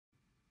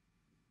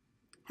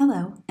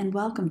Hello, and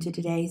welcome to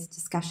today's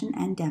discussion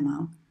and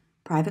demo,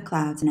 Private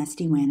Clouds and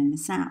SD-WAN in a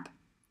Snap.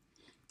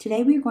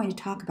 Today we are going to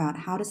talk about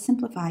how to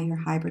simplify your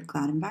hybrid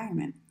cloud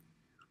environment.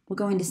 We'll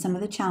go into some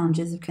of the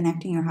challenges of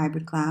connecting your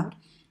hybrid cloud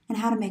and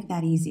how to make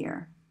that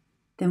easier.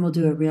 Then we'll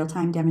do a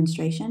real-time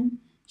demonstration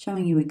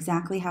showing you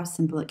exactly how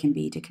simple it can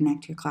be to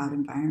connect your cloud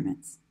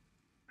environments.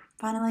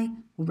 Finally,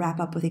 we'll wrap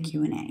up with a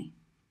Q&A.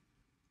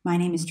 My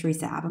name is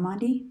Theresa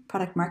Abbamondi,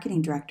 Product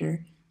Marketing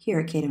Director here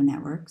at Cato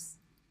Networks.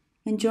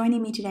 And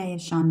joining me today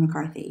is Sean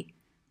McCarthy,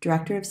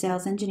 Director of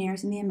Sales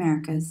Engineers in the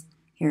Americas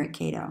here at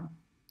Cato.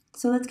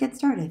 So let's get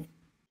started.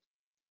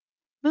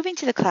 Moving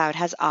to the cloud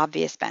has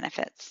obvious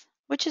benefits,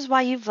 which is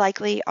why you've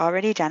likely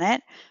already done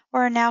it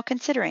or are now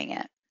considering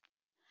it.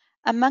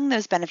 Among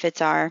those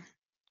benefits are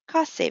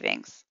cost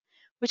savings,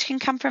 which can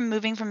come from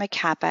moving from a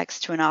CapEx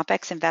to an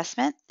OpEx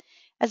investment,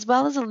 as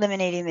well as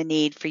eliminating the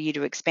need for you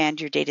to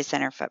expand your data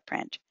center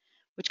footprint,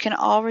 which can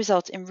all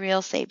result in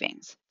real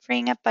savings,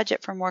 freeing up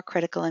budget for more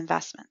critical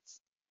investments.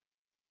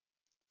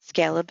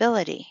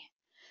 Scalability.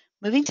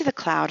 Moving to the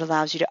cloud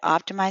allows you to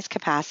optimize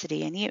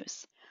capacity and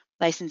use,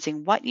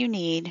 licensing what you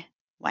need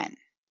when.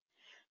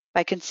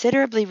 By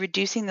considerably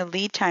reducing the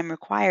lead time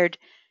required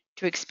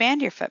to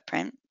expand your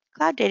footprint,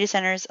 cloud data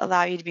centers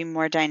allow you to be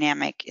more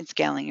dynamic in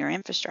scaling your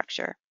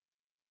infrastructure.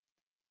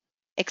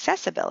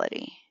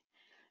 Accessibility.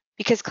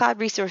 Because cloud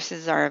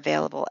resources are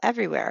available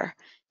everywhere,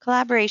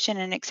 collaboration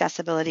and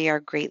accessibility are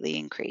greatly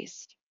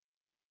increased.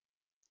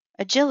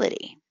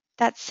 Agility.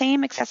 That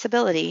same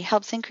accessibility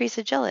helps increase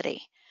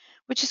agility,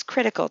 which is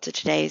critical to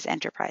today's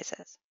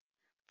enterprises.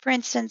 For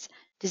instance,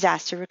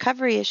 disaster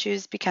recovery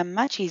issues become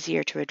much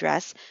easier to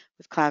address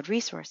with cloud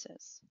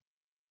resources.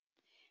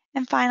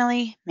 And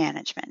finally,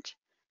 management.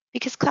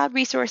 Because cloud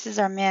resources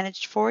are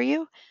managed for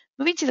you,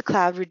 moving to the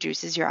cloud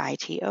reduces your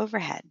IT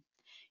overhead.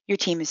 Your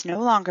team is no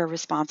longer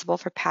responsible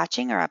for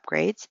patching or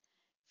upgrades,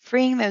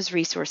 freeing those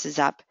resources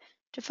up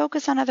to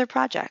focus on other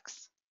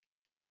projects.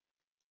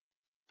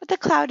 But the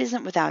cloud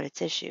isn't without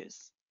its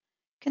issues.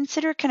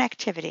 Consider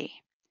connectivity.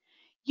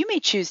 You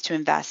may choose to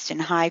invest in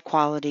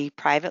high-quality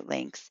private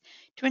links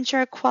to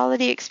ensure a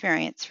quality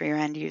experience for your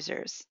end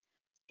users.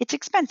 It's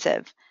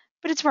expensive,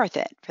 but it's worth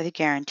it for the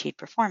guaranteed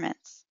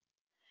performance.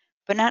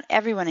 But not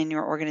everyone in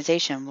your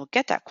organization will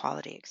get that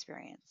quality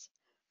experience.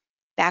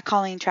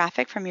 Backhauling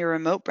traffic from your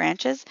remote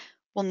branches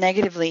will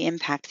negatively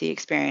impact the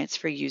experience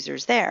for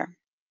users there.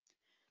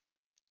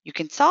 You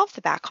can solve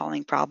the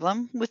backhauling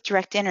problem with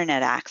direct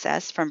internet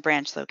access from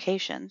branch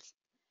locations.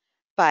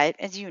 But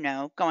as you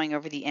know, going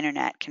over the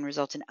internet can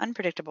result in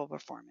unpredictable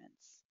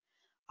performance,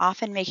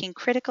 often making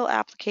critical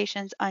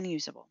applications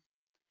unusable.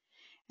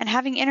 And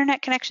having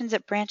internet connections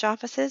at branch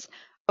offices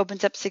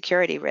opens up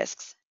security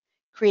risks,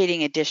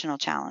 creating additional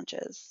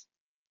challenges.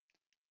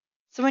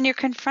 So when you're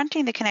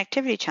confronting the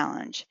connectivity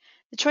challenge,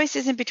 the choice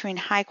isn't between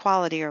high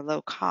quality or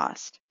low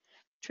cost.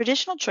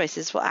 Traditional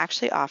choices will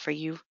actually offer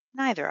you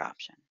neither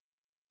option.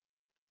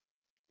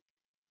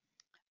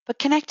 But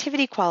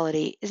connectivity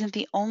quality isn't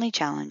the only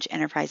challenge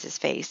enterprises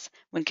face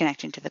when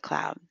connecting to the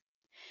cloud.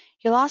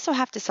 You'll also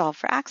have to solve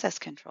for access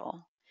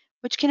control,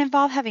 which can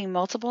involve having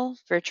multiple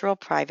virtual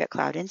private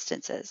cloud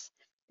instances,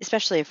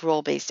 especially if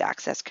role-based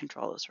access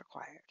control is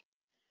required.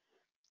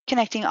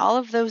 Connecting all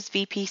of those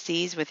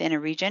VPCs within a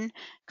region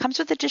comes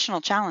with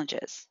additional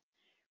challenges.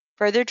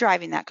 Further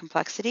driving that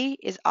complexity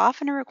is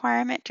often a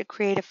requirement to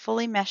create a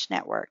fully meshed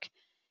network,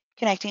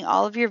 connecting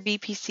all of your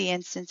VPC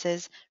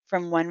instances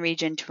from one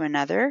region to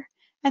another,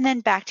 and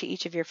then back to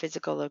each of your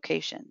physical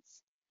locations.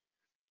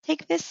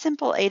 Take this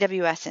simple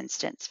AWS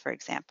instance, for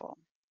example.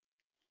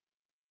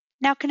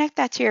 Now connect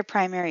that to your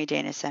primary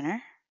data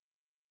center.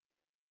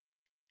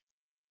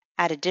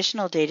 Add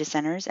additional data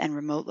centers and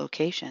remote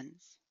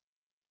locations.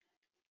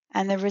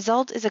 And the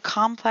result is a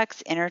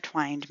complex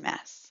intertwined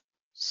mess.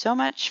 So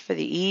much for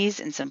the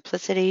ease and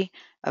simplicity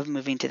of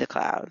moving to the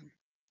cloud.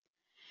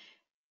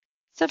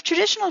 So if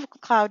traditional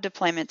cloud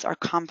deployments are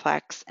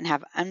complex and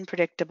have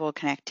unpredictable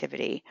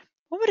connectivity,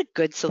 what would a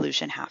good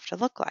solution have to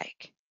look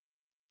like?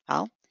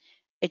 Well,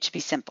 it should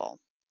be simple.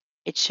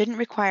 It shouldn't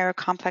require a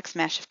complex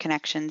mesh of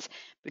connections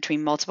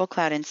between multiple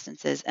cloud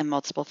instances and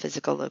multiple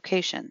physical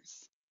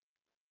locations.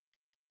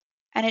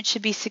 And it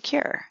should be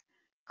secure.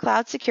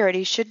 Cloud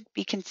security should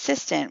be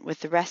consistent with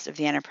the rest of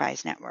the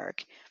enterprise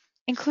network,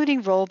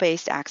 including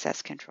role-based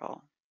access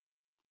control.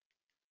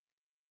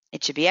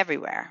 It should be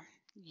everywhere.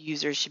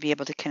 Users should be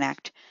able to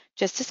connect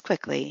just as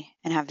quickly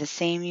and have the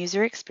same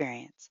user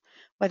experience,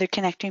 whether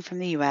connecting from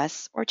the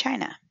US or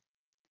China.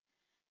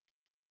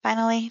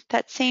 Finally,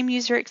 that same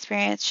user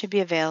experience should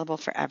be available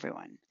for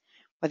everyone,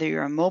 whether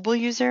you're a mobile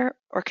user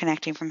or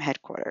connecting from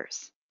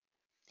headquarters.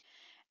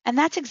 And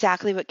that's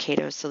exactly what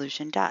Cato's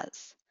solution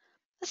does.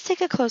 Let's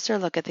take a closer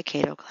look at the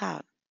Cato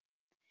Cloud.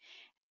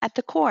 At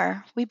the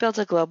core, we built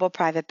a global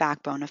private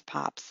backbone of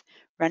POPs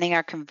running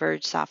our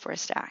converged software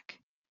stack.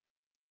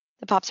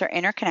 The POPs are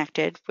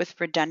interconnected with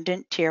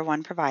redundant Tier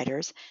 1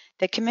 providers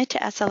that commit to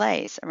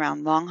SLAs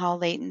around long-haul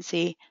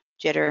latency,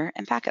 jitter,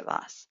 and packet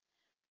loss.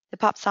 The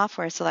POP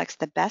software selects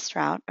the best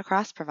route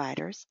across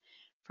providers,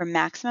 for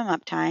maximum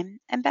uptime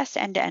and best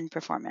end-to-end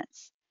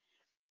performance.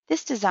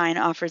 This design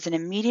offers an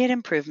immediate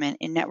improvement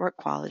in network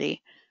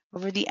quality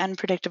over the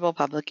unpredictable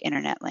public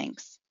internet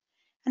links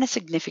and a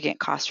significant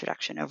cost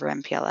reduction over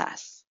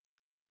MPLS.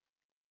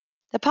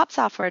 The POP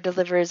software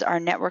delivers our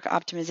network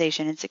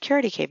optimization and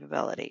security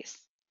capabilities.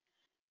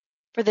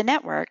 For the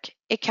network,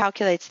 it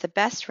calculates the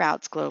best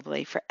routes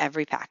globally for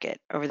every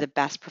packet over the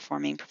best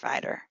performing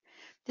provider.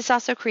 This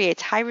also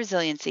creates high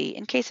resiliency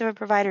in case of a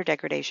provider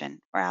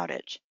degradation or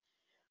outage.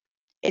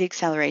 It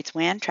accelerates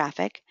WAN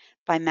traffic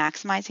by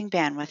maximizing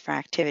bandwidth for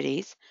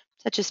activities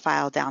such as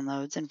file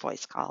downloads and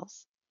voice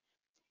calls.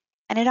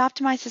 And it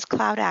optimizes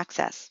cloud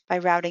access by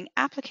routing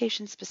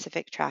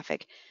application-specific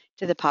traffic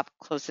to the POP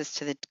closest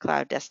to the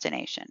cloud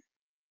destination.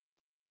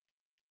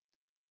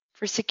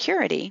 For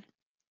security,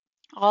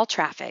 all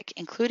traffic,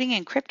 including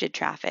encrypted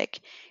traffic,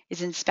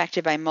 is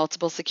inspected by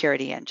multiple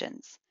security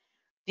engines.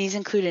 These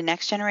include a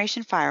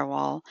next-generation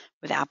firewall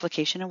with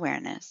application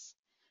awareness,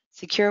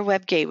 secure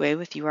web gateway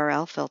with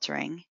URL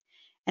filtering,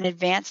 and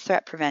advanced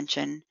threat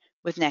prevention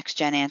with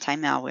next-gen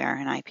anti-malware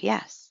and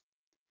IPS.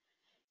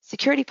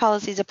 Security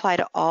policies apply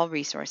to all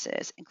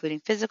resources, including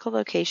physical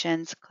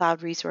locations,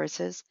 cloud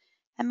resources,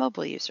 and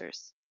mobile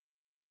users.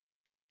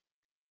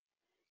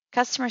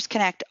 Customers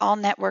connect all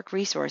network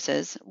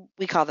resources,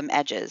 we call them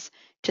edges,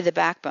 to the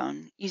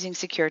backbone using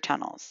secure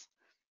tunnels.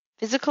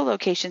 Physical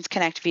locations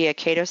connect via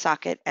Cato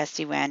socket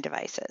SD-WAN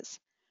devices.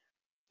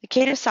 The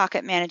Cato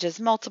socket manages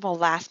multiple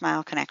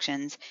last-mile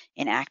connections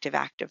in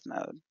active-active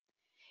mode.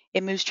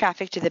 It moves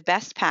traffic to the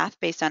best path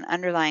based on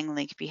underlying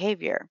link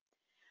behavior.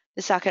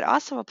 The socket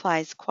also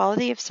applies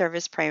quality of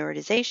service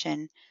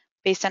prioritization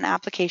based on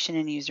application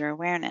and user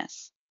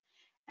awareness.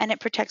 And it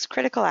protects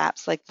critical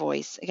apps like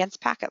voice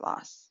against packet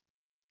loss.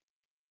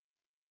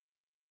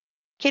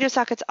 Cato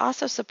sockets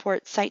also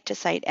support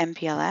site-to-site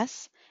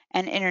MPLS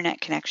and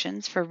internet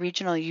connections for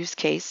regional use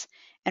case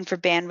and for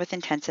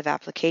bandwidth-intensive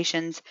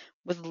applications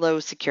with low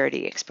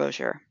security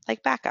exposure,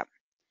 like backup.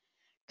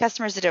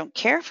 Customers that don't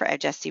care for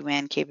edge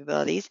SD-WAN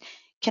capabilities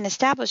can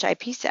establish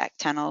IPsec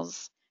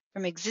tunnels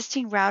from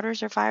existing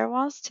routers or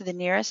firewalls to the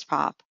nearest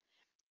POP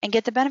and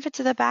get the benefits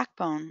of the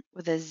backbone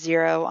with a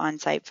zero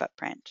on-site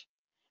footprint.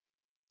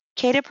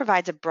 Cato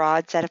provides a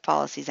broad set of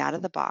policies out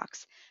of the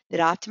box that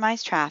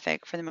optimize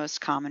traffic for the most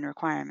common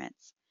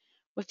requirements,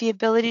 with the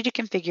ability to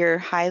configure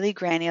highly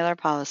granular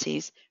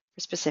policies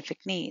for specific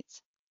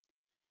needs.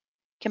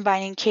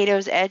 Combining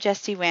Cato's edge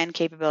SD-WAN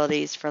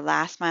capabilities for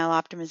last-mile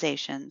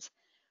optimizations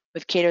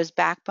with Cato's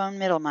backbone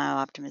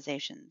middle-mile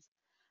optimizations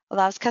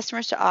allows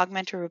customers to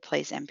augment or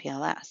replace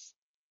MPLS.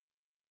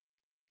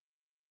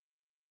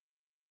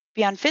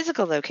 Beyond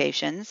physical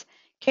locations,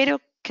 Cato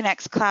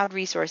connects cloud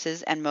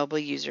resources and mobile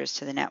users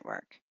to the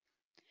network.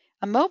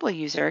 A mobile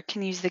user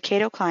can use the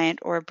Cato client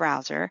or a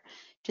browser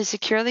to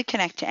securely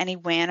connect to any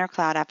WAN or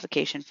cloud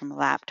application from a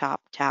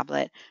laptop,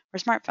 tablet, or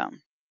smartphone.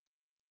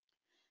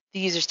 The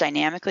users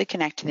dynamically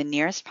connect to the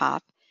nearest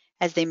POP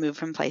as they move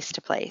from place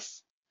to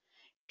place.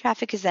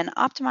 Traffic is then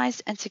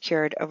optimized and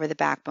secured over the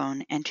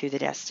backbone and to the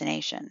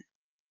destination.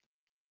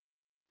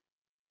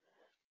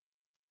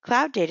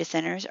 Cloud data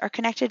centers are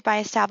connected by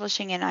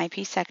establishing an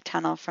IPsec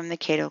tunnel from the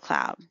Cato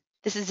Cloud.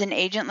 This is an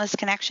agentless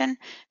connection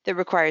that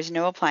requires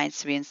no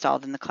appliance to be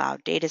installed in the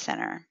cloud data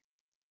center.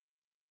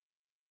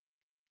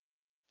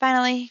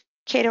 Finally,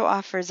 Cato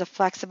offers a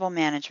flexible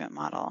management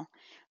model.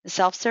 The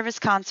self-service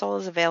console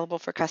is available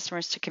for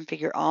customers to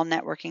configure all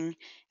networking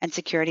and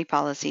security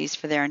policies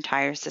for their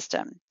entire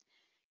system.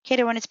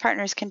 Cato and its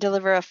partners can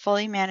deliver a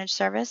fully managed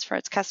service for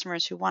its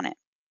customers who want it.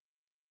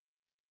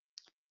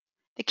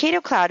 The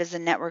Cato Cloud is a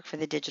network for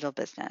the digital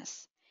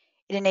business.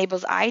 It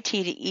enables IT to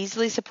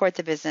easily support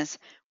the business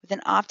with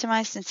an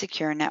optimized and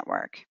secure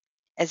network.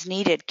 As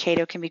needed,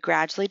 Cato can be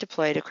gradually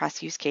deployed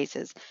across use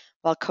cases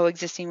while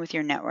coexisting with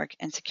your network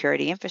and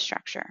security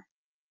infrastructure.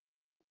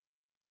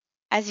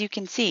 As you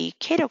can see,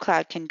 Cato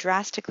Cloud can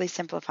drastically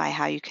simplify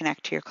how you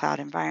connect to your cloud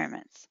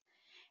environments.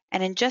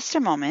 And in just a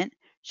moment,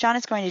 Sean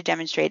is going to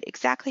demonstrate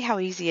exactly how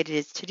easy it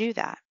is to do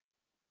that.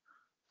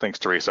 Thanks,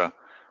 Theresa.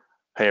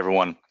 Hey,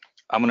 everyone.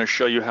 I'm going to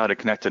show you how to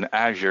connect an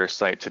Azure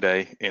site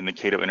today in the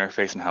Cato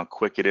interface and how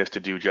quick it is to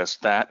do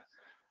just that.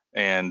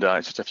 And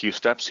it's just a few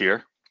steps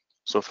here.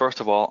 So first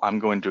of all, I'm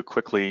going to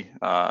quickly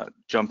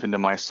jump into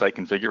my site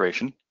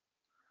configuration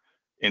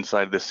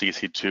inside the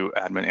CC2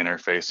 admin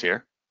interface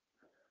here.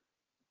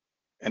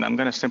 And I'm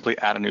going to simply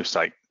add a new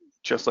site,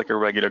 just like a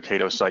regular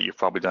Cato site you've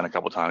probably done a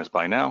couple times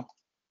by now.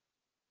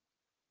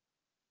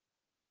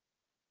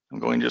 I'm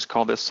going to just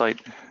call this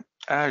site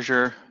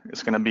Azure.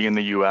 It's going to be in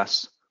the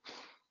US.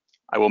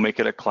 I will make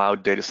it a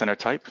cloud data center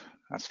type.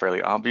 That's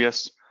fairly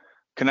obvious.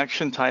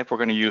 Connection type we're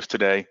going to use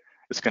today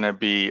is going to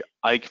be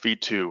IKE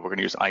v2. We're going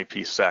to use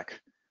IPsec.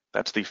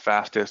 That's the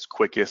fastest,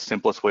 quickest,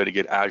 simplest way to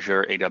get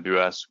Azure,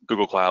 AWS,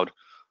 Google Cloud,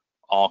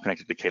 all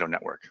connected to the Cato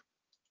network.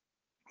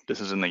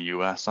 This is in the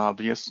US,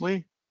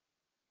 obviously.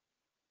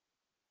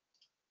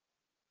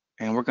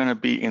 And we're going to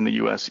be in the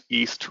US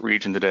East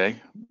region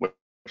today, which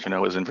I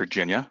know is in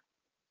Virginia,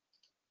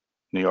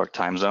 New York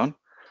time zone.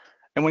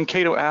 And when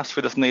Cato asks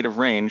for this native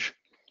range,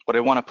 but I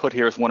want to put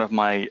here as one of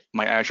my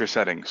Azure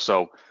settings.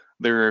 So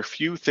there are a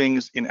few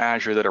things in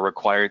Azure that are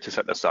required to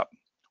set this up.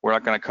 We're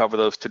not going to cover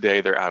those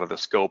today, they're out of the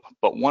scope,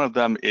 but one of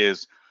them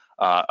is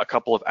a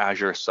couple of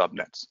Azure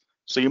subnets.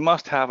 So you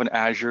must have an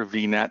Azure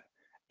VNet,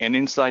 and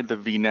inside the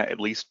VNet, at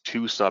least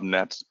 2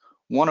 subnets,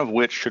 one of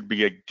which should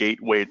be a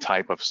gateway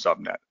type of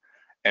subnet.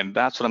 And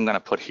that's what I'm going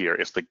to put here,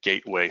 is the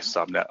gateway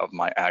subnet of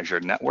my Azure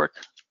network.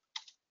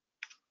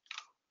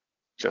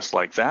 Just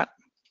like that.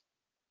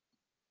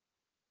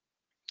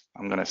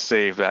 I'm going to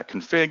save that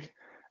config,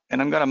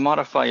 and I'm going to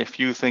modify a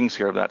few things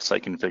here of that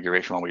site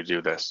configuration while we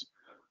do this.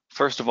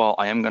 First of all,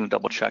 I am going to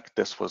double check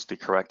this was the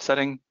correct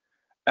setting.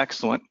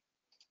 Excellent.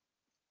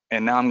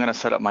 And now I'm going to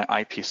set up my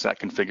IP set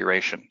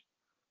configuration.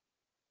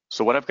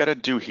 So what I've got to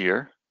do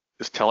here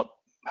is tell it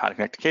how to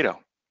connect to Cato.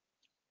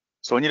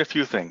 So I need a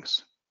few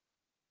things.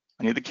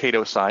 I need the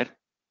Cato side,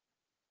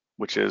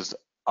 which is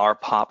our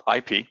POP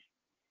IP.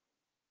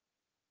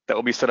 That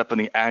will be set up on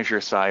the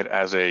Azure side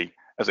as a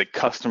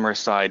customer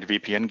side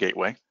VPN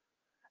gateway.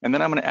 And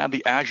then I'm going to add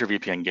the Azure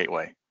VPN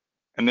gateway.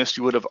 And this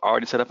you would have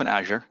already set up in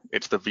Azure.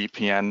 It's the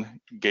VPN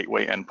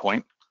gateway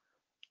endpoint,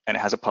 and it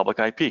has a public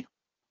IP.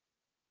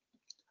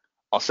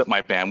 I'll set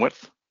my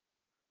bandwidth,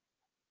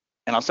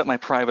 and I'll set my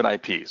private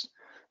IPs.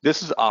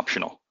 This is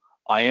optional.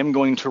 I am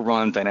going to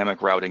run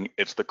dynamic routing.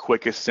 It's the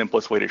quickest,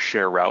 simplest way to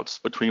share routes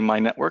between my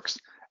networks.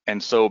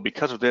 And so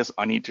because of this,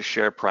 I need to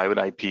share private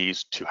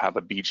IPs to have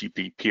a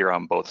BGP peer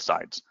on both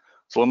sides.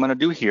 So what I'm going to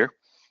do here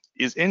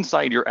is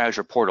inside your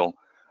Azure portal,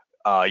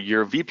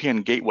 your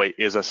VPN gateway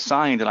is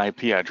assigned an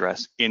IP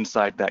address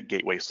inside that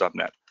gateway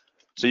subnet.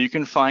 So you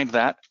can find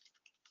that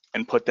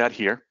and put that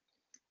here.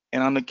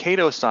 And on the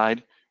Cato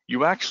side,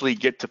 you actually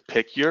get to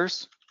pick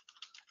yours.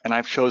 And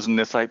I've chosen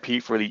this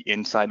IP for the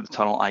inside of the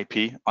tunnel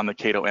IP on the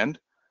Cato end.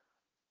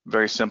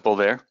 Very simple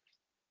there.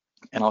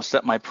 And I'll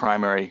set my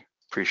primary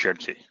pre-shared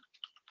key.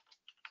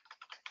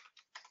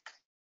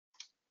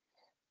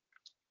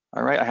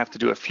 All right, I have to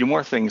do a few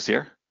more things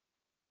here.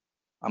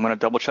 I'm going to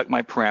double check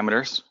my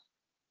parameters,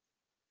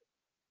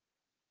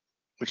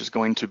 which is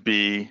going to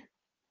be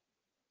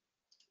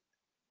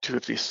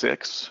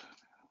 256.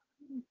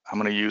 I'm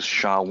going to use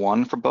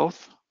SHA-1 for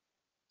both,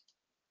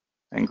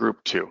 and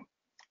group 2.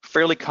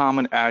 Fairly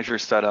common Azure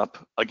setup.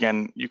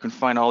 Again, you can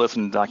find all this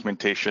in the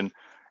documentation,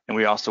 and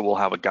we also will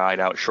have a guide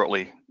out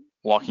shortly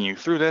walking you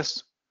through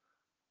this.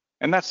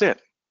 And that's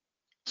it.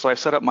 So I've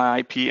set up my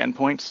IP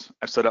endpoints.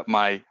 I've set up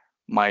my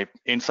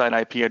inside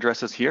IP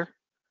addresses here.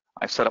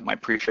 I've set up my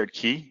pre-shared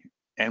key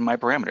and my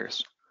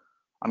parameters.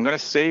 I'm going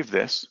to save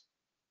this,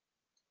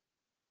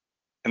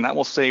 and that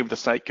will save the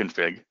site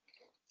config.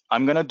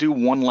 I'm going to do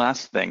one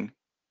last thing,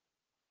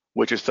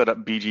 which is set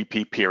up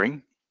BGP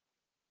peering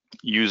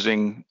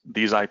using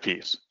these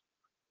IPs.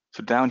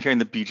 So down here in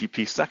the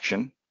BGP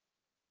section,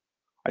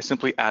 I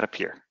simply add a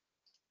peer.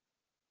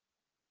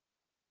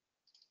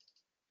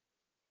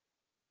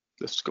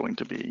 This is going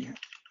to be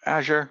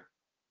Azure,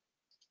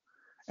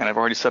 and I've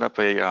already set up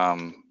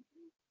a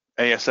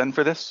ASN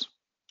for this.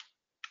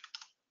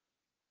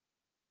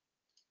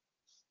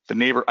 The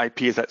neighbor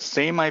IP is that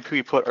same IP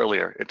we put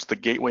earlier. It's the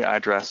gateway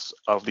address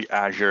of the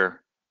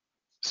Azure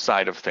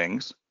side of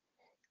things.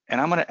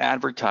 And I'm going to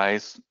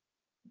advertise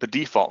the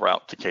default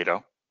route to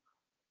Cato,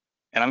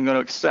 and I'm going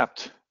to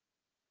accept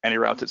any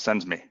routes it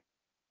sends me.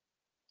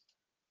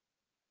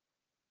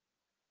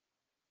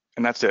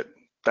 And that's it.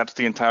 That's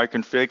the entire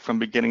config from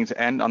beginning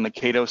to end on the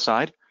Cato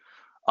side.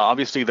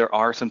 Obviously, there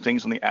are some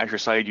things on the Azure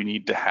side you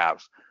need to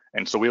have.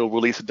 And so we'll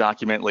release a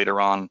document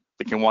later on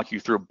that can walk you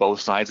through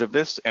both sides of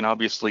this. And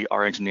obviously,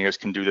 our engineers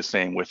can do the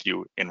same with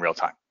you in real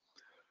time.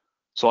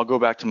 So I'll go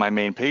back to my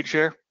main page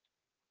here.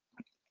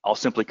 I'll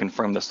simply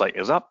confirm the site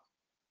is up,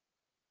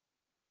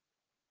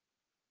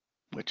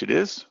 which it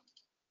is.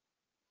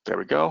 There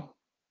we go.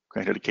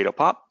 Connected to Cato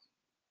POP.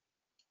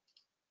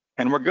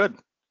 And we're good.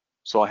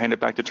 So I'll hand it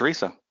back to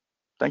Theresa.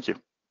 Thank you.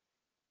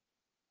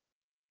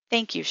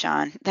 Thank you,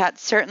 Sean. That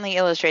certainly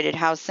illustrated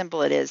how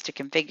simple it is to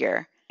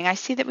configure. I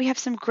see that we have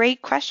some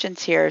great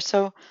questions here,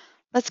 so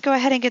let's go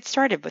ahead and get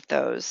started with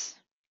those.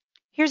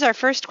 Here's our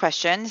first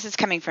question. This is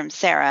coming from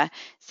Sarah.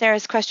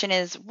 Sarah's question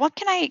is, what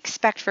can I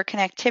expect for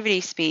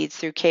connectivity speeds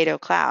through Cato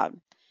Cloud?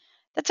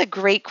 That's a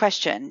great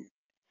question.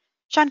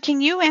 Sean,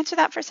 can you answer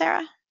that for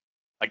Sarah?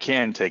 I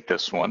can take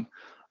this one.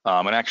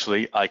 And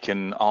actually, I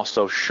can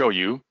also show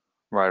you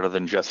rather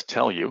than just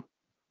tell you.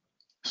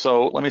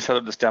 So let me set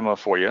up this demo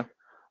for you.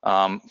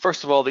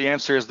 First of all, the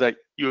answer is that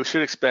you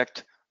should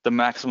expect the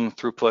maximum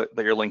throughput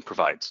that your link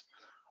provides.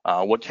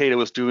 What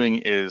Cato is doing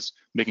is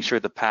making sure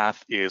the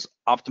path is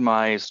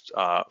optimized,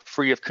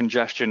 free of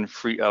congestion,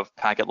 free of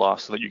packet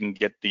loss, so that you can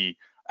get the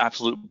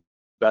absolute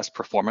best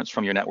performance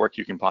from your network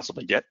you can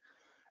possibly get.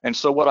 And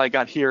so what I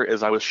got here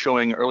is I was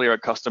showing earlier a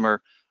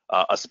customer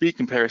a speed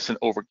comparison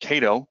over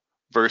Cato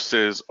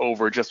versus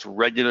over just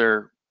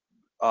regular,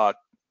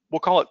 we'll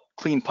call it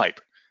clean pipe.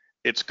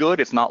 It's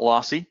good, it's not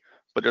lossy,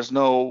 but there's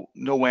no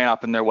WAN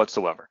up in there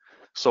whatsoever.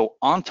 So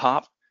on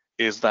top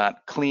is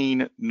that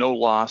clean, no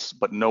loss,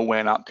 but no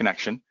WAN out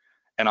connection.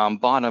 And on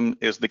bottom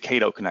is the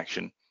Cato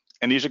connection.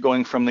 and these are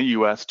going from the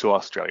US to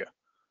Australia.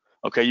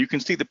 Okay, you can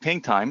see the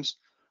ping times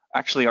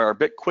actually are a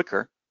bit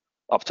quicker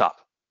up top,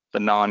 the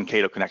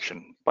non-Cato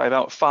connection, by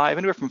about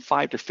anywhere from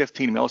 5 to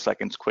 15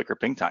 milliseconds quicker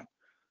ping time.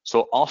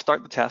 So I'll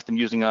start the test. I'm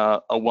using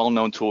a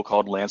well-known tool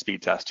called land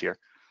speed test here.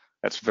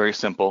 That's very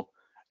simple.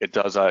 It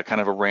does a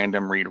kind of a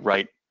random read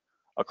write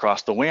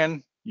across the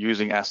WAN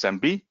using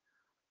SMB,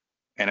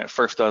 and it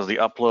first does the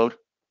upload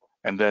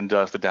and then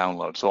does the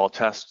download. So I'll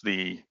test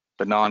the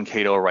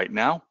non-Cato right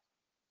now,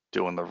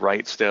 doing the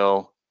write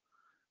still.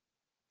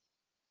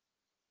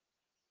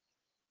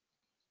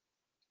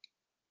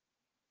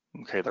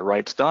 Okay, the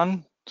write's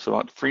done, so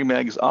about 3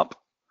 megs up.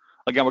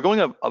 Again, we're going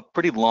a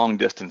pretty long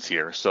distance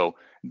here, so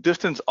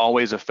distance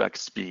always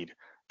affects speed.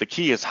 The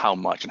key is how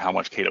much and how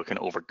much Cato can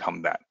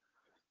overcome that.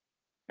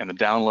 And the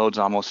download's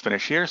almost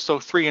finished here, so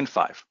 3 and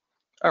 5.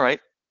 All right,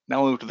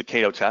 now we'll move to the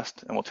Cato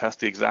test, and we'll test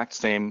the exact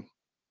same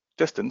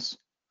distance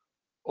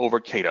over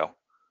Cato.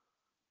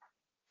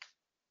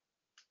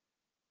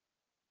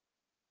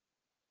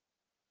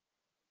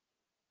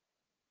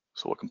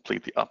 So we'll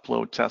complete the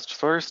upload test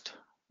first,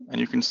 and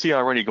you can see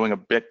already going a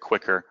bit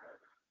quicker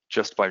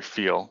just by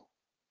feel.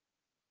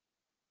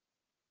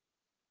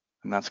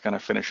 And that's going to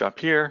finish up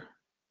here.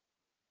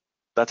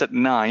 That's at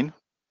 9,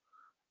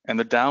 and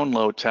the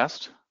download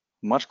test,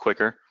 much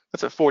quicker,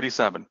 that's at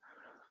 47.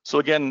 So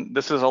again,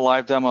 this is a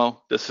live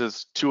demo. This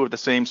is 2 of the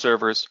same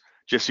servers,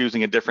 just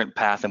using a different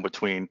path in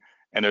between,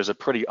 and there's a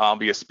pretty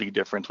obvious speed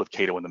difference with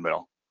Cato in the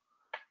middle.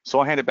 So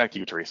I'll hand it back to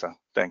you, Theresa.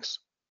 Thanks.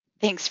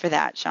 Thanks for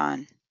that,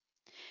 Sean.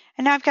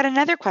 And now I've got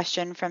another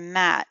question from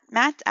Matt.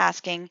 Matt's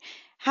asking,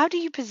 how do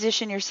you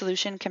position your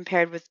solution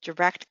compared with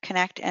Direct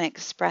Connect and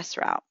Express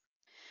Route?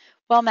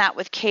 Well, Matt,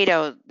 with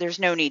Cato, there's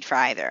no need for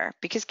either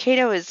because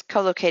Cato is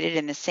co-located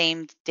in the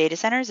same data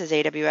centers as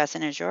AWS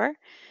and Azure.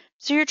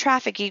 So your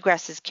traffic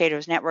egresses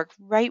Cato's network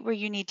right where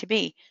you need to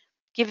be,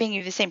 giving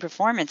you the same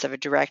performance of a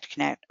Direct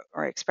Connect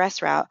or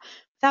Express Route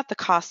without the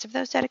cost of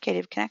those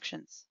dedicated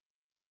connections.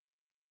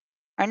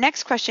 Our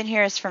next question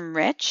here is from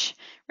Rich.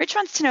 Rich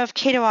wants to know if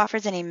Cato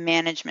offers any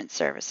management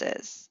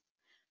services.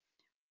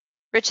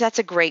 Rich, that's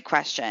a great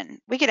question.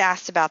 We get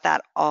asked about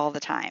that all the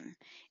time.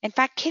 In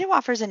fact, Cato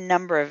offers a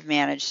number of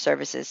managed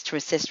services to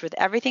assist with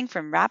everything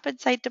from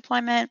rapid site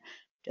deployment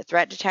to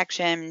threat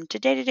detection to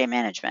day-to-day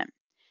management.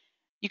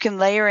 You can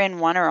layer in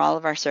one or all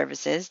of our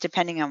services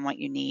depending on what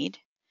you need.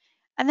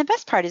 And the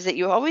best part is that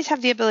you always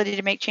have the ability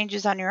to make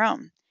changes on your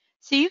own.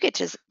 So you get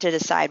to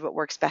decide what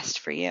works best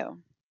for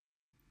you.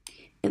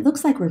 It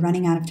looks like we're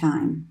running out of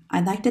time.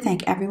 I'd like to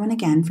thank everyone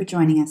again for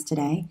joining us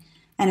today.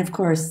 And of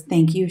course,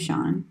 thank you,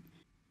 Sean.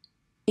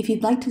 If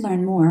you'd like to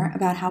learn more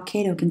about how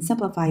Cato can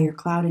simplify your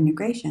cloud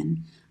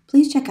integration,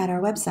 please check out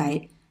our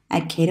website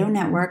at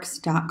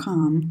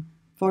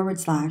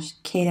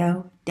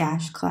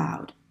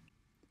catonetworks.com/Cato-Cloud.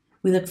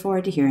 We look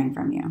forward to hearing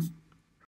from you.